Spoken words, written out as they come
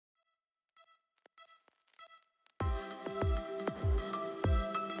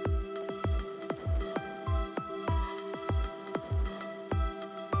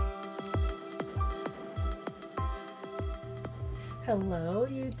Hello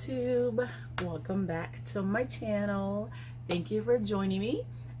YouTube, welcome back to my channel. Thank you for joining me.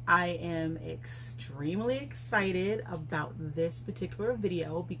 I am extremely excited about this particular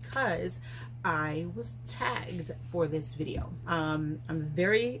video because I was tagged for this video. I'm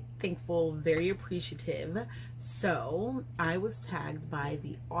very thankful, very appreciative. So I was tagged by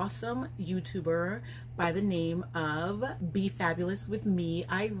the awesome YouTuber by the name of Be Fabulous with Me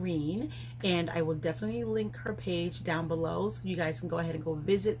Irene, and I will definitely link her page down below so you guys can go ahead and go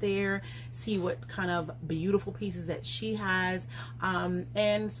visit there, see what kind of beautiful pieces that she has,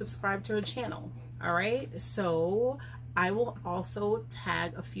 and subscribe to her channel. All right, so I will also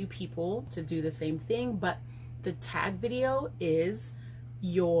tag a few people to do the same thing, but the tag video is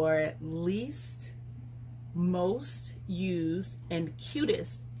your least, most used, and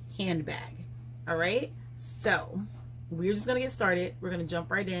cutest handbag. All right, so we're just gonna get started. We're gonna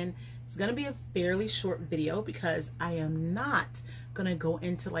jump right in. It's gonna be a fairly short video because I am not gonna go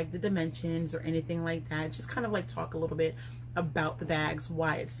into like the dimensions or anything like that. Just kind of like talk a little bit about the bags,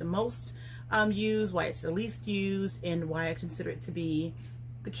 why it's the most used, why it's the least used, and why I consider it to be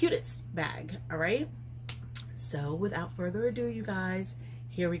the cutest bag. All right, so without further ado, you guys,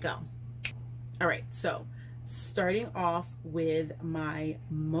 here we go. All right, so starting off with my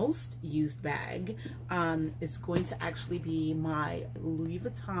most used bag, it's going to actually be my Louis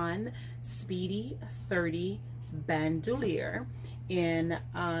Vuitton Speedy 30 bandolier, and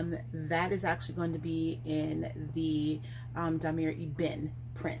that is actually going to be in the Coco-EBB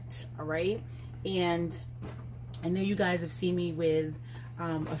print. All right, and I know you guys have seen me with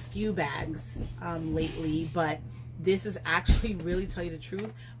a few bags lately, but this is actually, really tell you the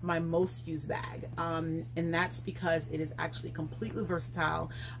truth, my most used bag, and that's because it is actually completely versatile.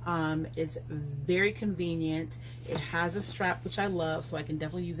 It's very convenient. It has a strap, which I love, so I can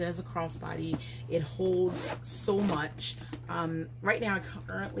definitely use it as a crossbody. It holds so much. Right now I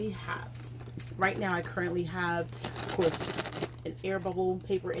currently have, of course, an air bubble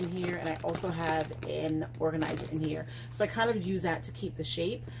paper in here, and I also have an organizer in here, so I kind of use that to keep the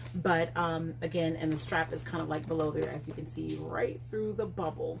shape. But again, and the strap is kind of like below there, as you can see, right through the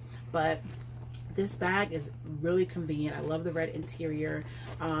bubble. But this bag is really convenient. I love the red interior.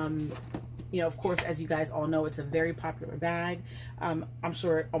 You know, of course, as you guys all know, it's a very popular bag. I'm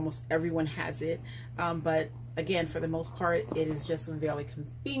sure almost everyone has it, but again, for the most part, it is just very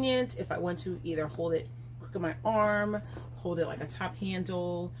convenient. If I want to either hold it crook of my arm, hold it like a top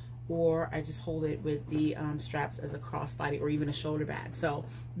handle, or I just hold it with the straps as a crossbody or even a shoulder bag. So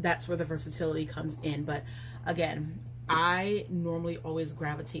that's where the versatility comes in. But again, I normally always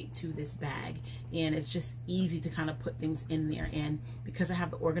gravitate to this bag, and it's just easy to kind of put things in there. And because I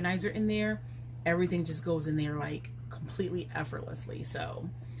have the organizer in there, everything just goes in there like completely effortlessly. So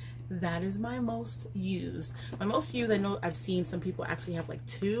that is my most used. My most used, I know I've seen some people actually have like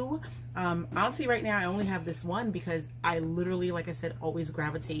two. Honestly, right now I only have this one because I literally, like I said, always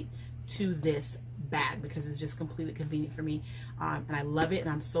gravitate to this bag because it's just completely convenient for me, and I love it, and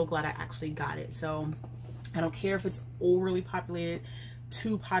I'm so glad I actually got it. So I don't care if it's overly populated,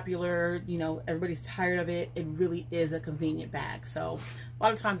 too popular, you know, everybody's tired of it. It really is a convenient bag. So a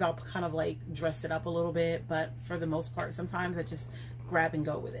lot of times I'll kind of like dress it up a little bit, but for the most part, sometimes I just grab and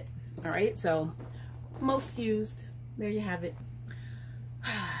go with it. All right, so most used, there you have it.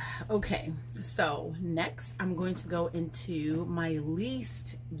 Okay, so next I'm going to go into my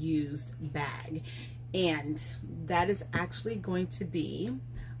least used bag, and that is actually going to be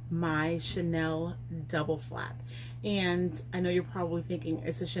my Chanel double flap. And I know you're probably thinking,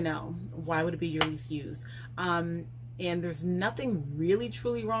 it's a Chanel, why would it be your least used? And there's nothing really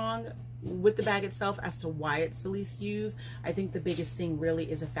truly wrong with the bag itself as to why it's the least used. I think the biggest thing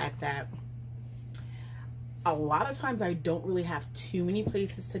really is the fact that a lot of times I don't really have too many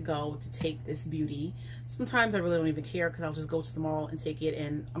places to go to take this beauty. Sometimes I really don't even care because I'll just go to the mall and take it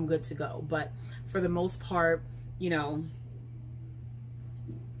and I'm good to go. But for the most part, you know,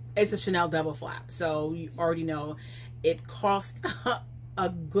 it's a Chanel double flap, so you already know it costs a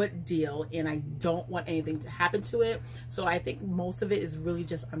good deal, and I don't want anything to happen to it. So I think most of it is really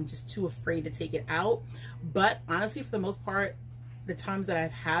just, I'm just too afraid to take it out. But honestly, for the most part, the times that I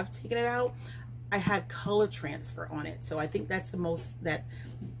have taken it out, I had color transfer on it. So I think that's the most,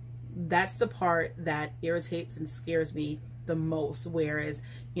 that's the part that irritates and scares me the most, whereas,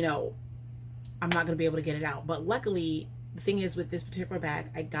 you know, I'm not going to be able to get it out. But luckily, the thing is with this particular bag,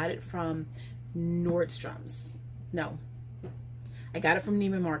 I got it from Nordstrom's. No, I got it from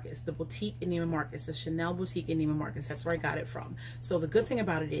Neiman Marcus, the boutique in Neiman Marcus, the Chanel boutique in Neiman Marcus. That's where I got it from. So the good thing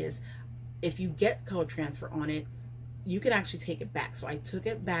about it is, if you get color transfer on it, you can actually take it back. So I took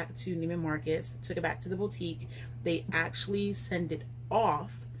it back to Neiman Marcus, took it back to the boutique. They actually send it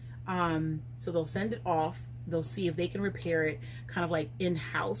off. So they'll send it off. They'll see if they can repair it kind of like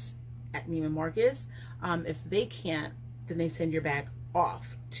in-house at Neiman Marcus. If they can't, then they send your bag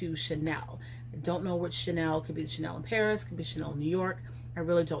off to Chanel. I don't know which Chanel. Could be Chanel in Paris, could be Chanel in New York. I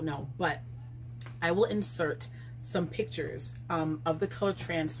really don't know, but I will insert some pictures of the color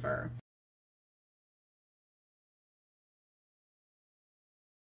transfer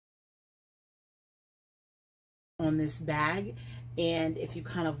on this bag. And if you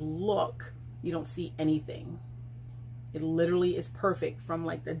kind of look, you don't see anything. It literally is perfect from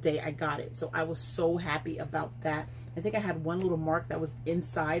like the day I got it. So I was so happy about that. I think I had one little mark that was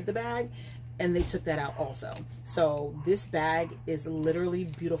inside the bag, and they took that out also. So this bag is literally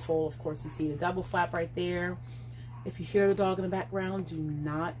beautiful. Of course, you see the double flap right there. If you hear the dog in the background, do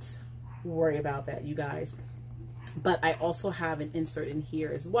not worry about that, you guys. But I also have an insert in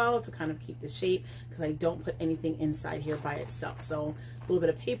here as well to kind of keep the shape, because I don't put anything inside here by itself. So a little bit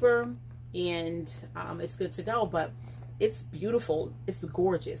of paper, and it's good to go. But it's beautiful. It's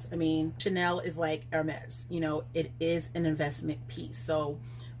gorgeous. I mean, Chanel is like Hermes. You know, it is an investment piece. So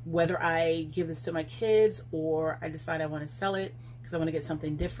whether I give this to my kids or I decide I want to sell it because I want to get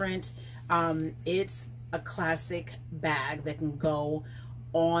something different, it's a classic bag that can go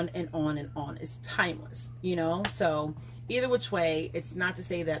on and on and on. It's timeless, you know. So either which way, it's not to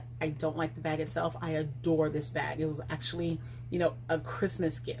say that I don't like the bag itself. I adore this bag. It was actually, you know, a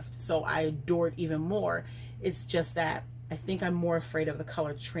Christmas gift, so I adore it even more. It's just that I think I'm more afraid of the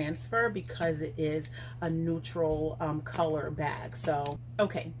color transfer because it is a neutral color bag. So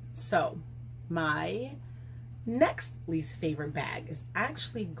okay, so my next least favorite bag is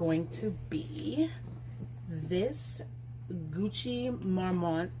actually going to be this Gucci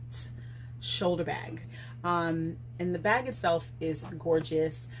Marmont shoulder bag. And the bag itself is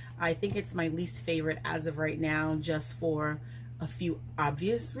gorgeous. I think it's my least favorite as of right now, just for a few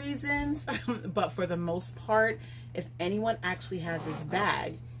obvious reasons. But for the most part, if anyone actually has this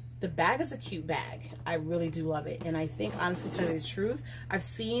bag, the bag is a cute bag. I really do love it. And I think, honestly, to tell you the truth, I've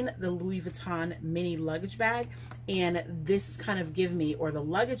seen the Louis Vuitton mini luggage bag, and this is kind of giving me, or the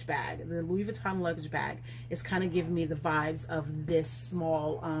luggage bag, the Louis Vuitton luggage bag is kind of giving me the vibes of this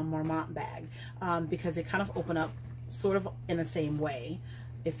small Marmont bag, because they kind of open up sort of in the same way,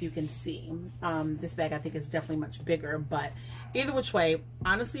 if you can see. This bag I think is definitely much bigger, but either which way,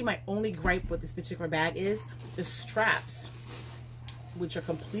 honestly, my only gripe with this particular bag is the straps, which are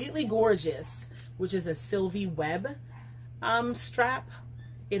completely gorgeous, which is a Sylvie Webb strap.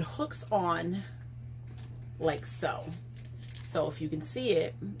 It hooks on like so. So if you can see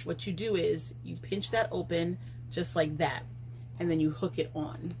it, what you do is you pinch that open just like that, and then you hook it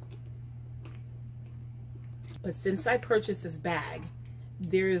on. But since I purchased this bag,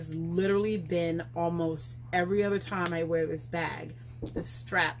 there's literally been almost every other time I wear this bag, the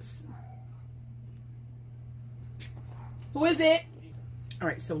straps. Who is it? All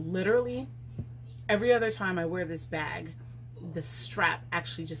right, so literally every other time I wear this bag, the strap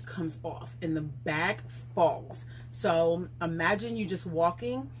actually just comes off and the bag falls. So imagine you just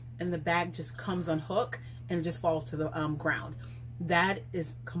walking and the bag just comes unhooked and it just falls to the ground. That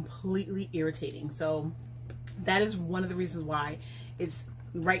is completely irritating. So that is one of the reasons why it's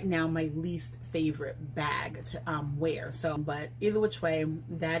right now my least favorite bag to wear. So, but either which way,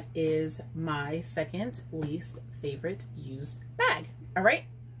 that is my second least favorite used bag. All right,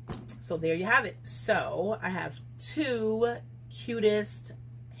 so there you have it. So I have two cutest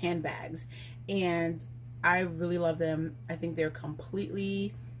handbags, and I really love them. I think they're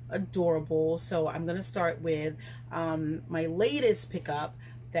completely adorable. So I'm gonna start with my latest pickup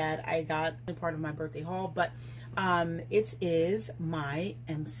that I got as part of my birthday haul, but it is my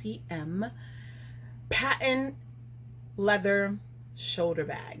MCM patent leather shoulder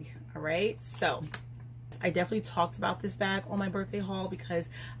bag. All right, so I definitely talked about this bag on my birthday haul because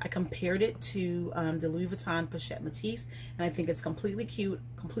I compared it to the Louis Vuitton Pochette Matisse, and I think it's completely cute,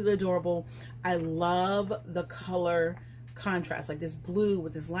 completely adorable. I love the color contrast, like this blue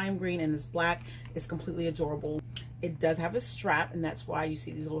with this lime green and this black is completely adorable. It does have a strap, and that's why you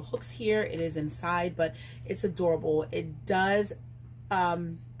see these little hooks here. It is inside, but it's adorable. It does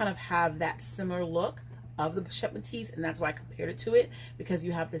kind of have that similar look of the Pochette Matisse, and that's why I compared it to it, because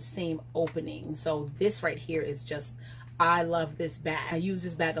you have the same opening. So this right here is just, I love this bag. I use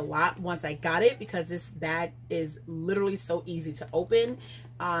this bag a lot once I got it because this bag is literally so easy to open.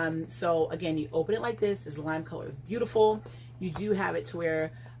 So again, you open it like this. This lime color is beautiful. You do have it to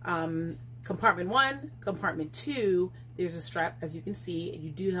where compartment 1, compartment 2, there's a strap, as you can see.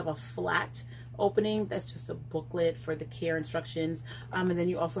 You do have a flat opening. That's just a booklet for the care instructions. And then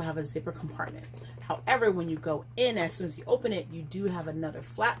you also have a zipper compartment. However, when you go in, as soon as you open it, you do have another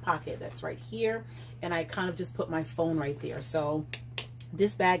flat pocket that's right here. And I kind of just put my phone right there. So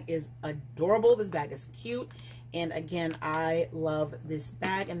this bag is adorable. This bag is cute. And again, I love this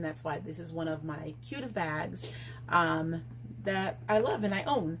bag, and that's why this is one of my cutest bags that I love and I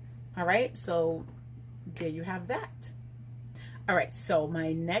own. All right, so there you have that. All right, so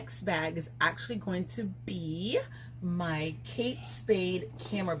my next bag is actually going to be my Kate Spade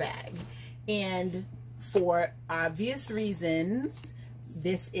camera bag. And for obvious reasons,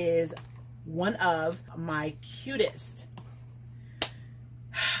 this is one of my cutest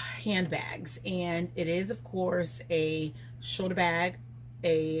handbags, and it is of course a shoulder bag,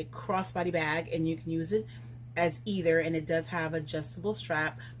 a crossbody bag, and you can use it as either, and it does have adjustable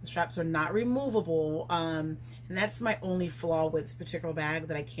strap. The straps are not removable, and that's my only flaw with this particular bag,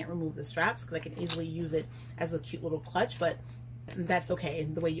 that I can't remove the straps, because I can easily use it as a cute little clutch, but that's okay.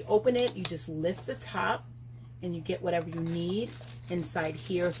 The way you open it, you just lift the top and you get whatever you need inside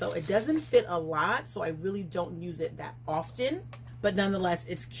here. So it doesn't fit a lot, so I really don't use it that often. But nonetheless,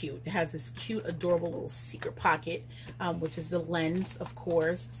 it's cute. It has this cute, adorable little secret pocket, which is the lens, of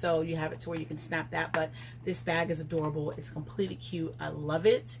course. So you have it to where you can snap that. But this bag is adorable. It's completely cute. I love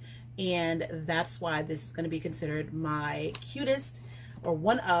it. And that's why this is going to be considered my cutest, or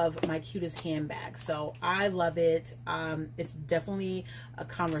one of my cutest handbags. So I love it. It's definitely a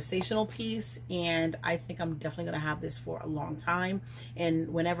conversational piece, and I think I'm definitely gonna have this for a long time.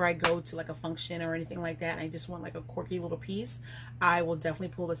 And whenever I go to like a function or anything like that, and I just want like a quirky little piece, I will definitely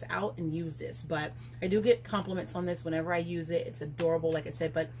pull this out and use this. But I do get compliments on this whenever I use it. It's adorable, like I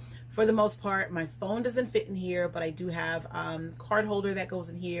said, but for the most part, my phone doesn't fit in here, but I do have card holder that goes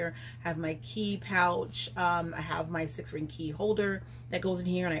in here. I have my key pouch. I have my 6-ring key holder that goes in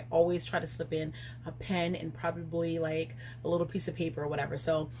here, and I always try to slip in a pen and probably like a little piece of paper or whatever.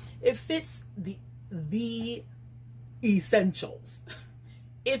 So it fits the essentials.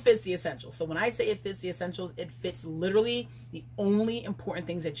 It fits the essentials. So when I say it fits the essentials, it fits literally the only important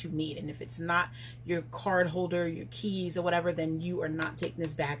things that you need. And if it's not your card holder, your keys or whatever, then you are not taking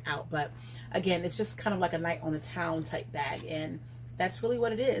this bag out. But again, it's just kind of like a night on the town type bag, and that's really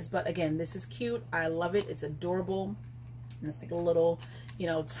what it is. But again, this is cute. I love it. It's adorable. And it's like a little, you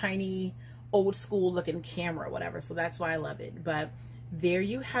know, tiny old school looking camera or whatever. So that's why I love it. But there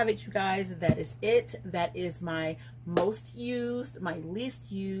you have it, you guys. That is it. That is my most used, my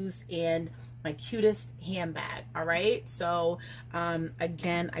least used, and my cutest handbag. All right, so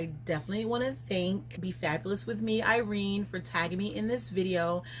again, I definitely want to thank Be Fabulous With Me Irene for tagging me in this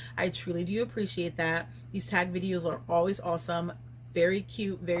video. I truly do appreciate that. These tag videos are always awesome, very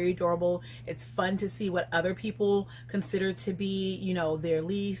cute, very adorable. It's fun to see what other people consider to be, you know, their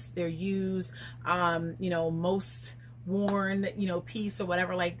least, their used, you know, most worn, you know, piece or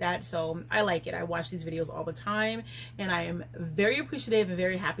whatever like that. So I like it. I watch these videos all the time, and I am very appreciative and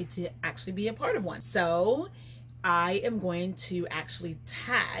very happy to actually be a part of one. So I am going to actually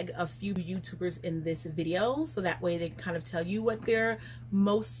tag a few YouTubers in this video, so that way they can kind of tell you what their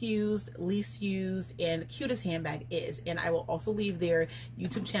most used, least used, and cutest handbag is. And I will also leave their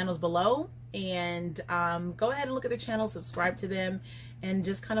YouTube channels below, and go ahead and look at their channel, subscribe to them, and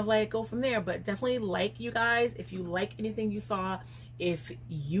just kind of like go from there. But definitely like, you guys, if you like anything you saw, if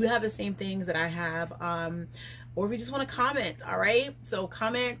you have the same things that I have, or if you just want to comment. All right, so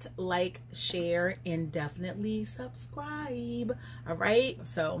comment, like, share, and definitely subscribe. All right,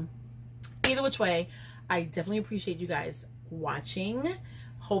 so either which way, I definitely appreciate you guys watching.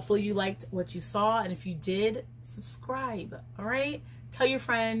 Hopefully you liked what you saw, and if you did, subscribe. All right, tell your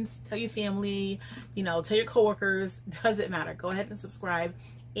friends, tell your family, you know, tell your coworkers, doesn't matter. Go ahead and subscribe,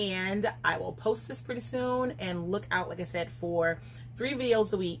 and I will post this pretty soon. And look out, like I said, for 3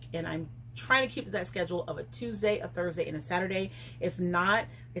 videos a week, and I'm trying to keep to that schedule of a Tuesday, a Thursday, and a Saturday. If not,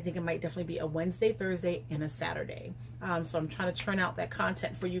 I think it might definitely be a Wednesday, Thursday, and a Saturday. So I'm trying to churn out that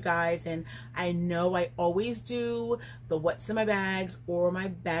content for you guys. And I know I always do the what's in my bags or my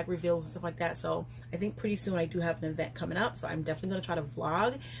bag reveals and stuff like that. So I think pretty soon I do have an event coming up. So I'm definitely going to try to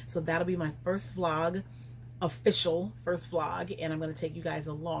vlog. So that'll be my first vlog, official first vlog, and I'm going to take you guys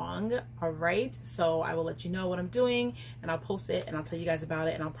along. All right, so I will let you know what I'm doing, and I'll post it, and I'll tell you guys about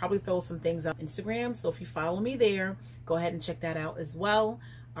it, and I'll probably throw some things up on Instagram. So if you follow me there, go ahead and check that out as well.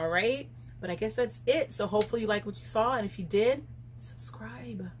 All right, but I guess that's it. So hopefully you like what you saw, and if you did,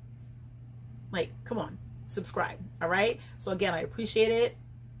 subscribe. Like, come on, subscribe. All right, so again, I appreciate it.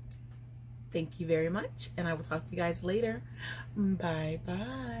 Thank you very much, and I will talk to you guys later. Bye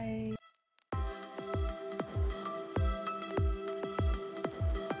bye.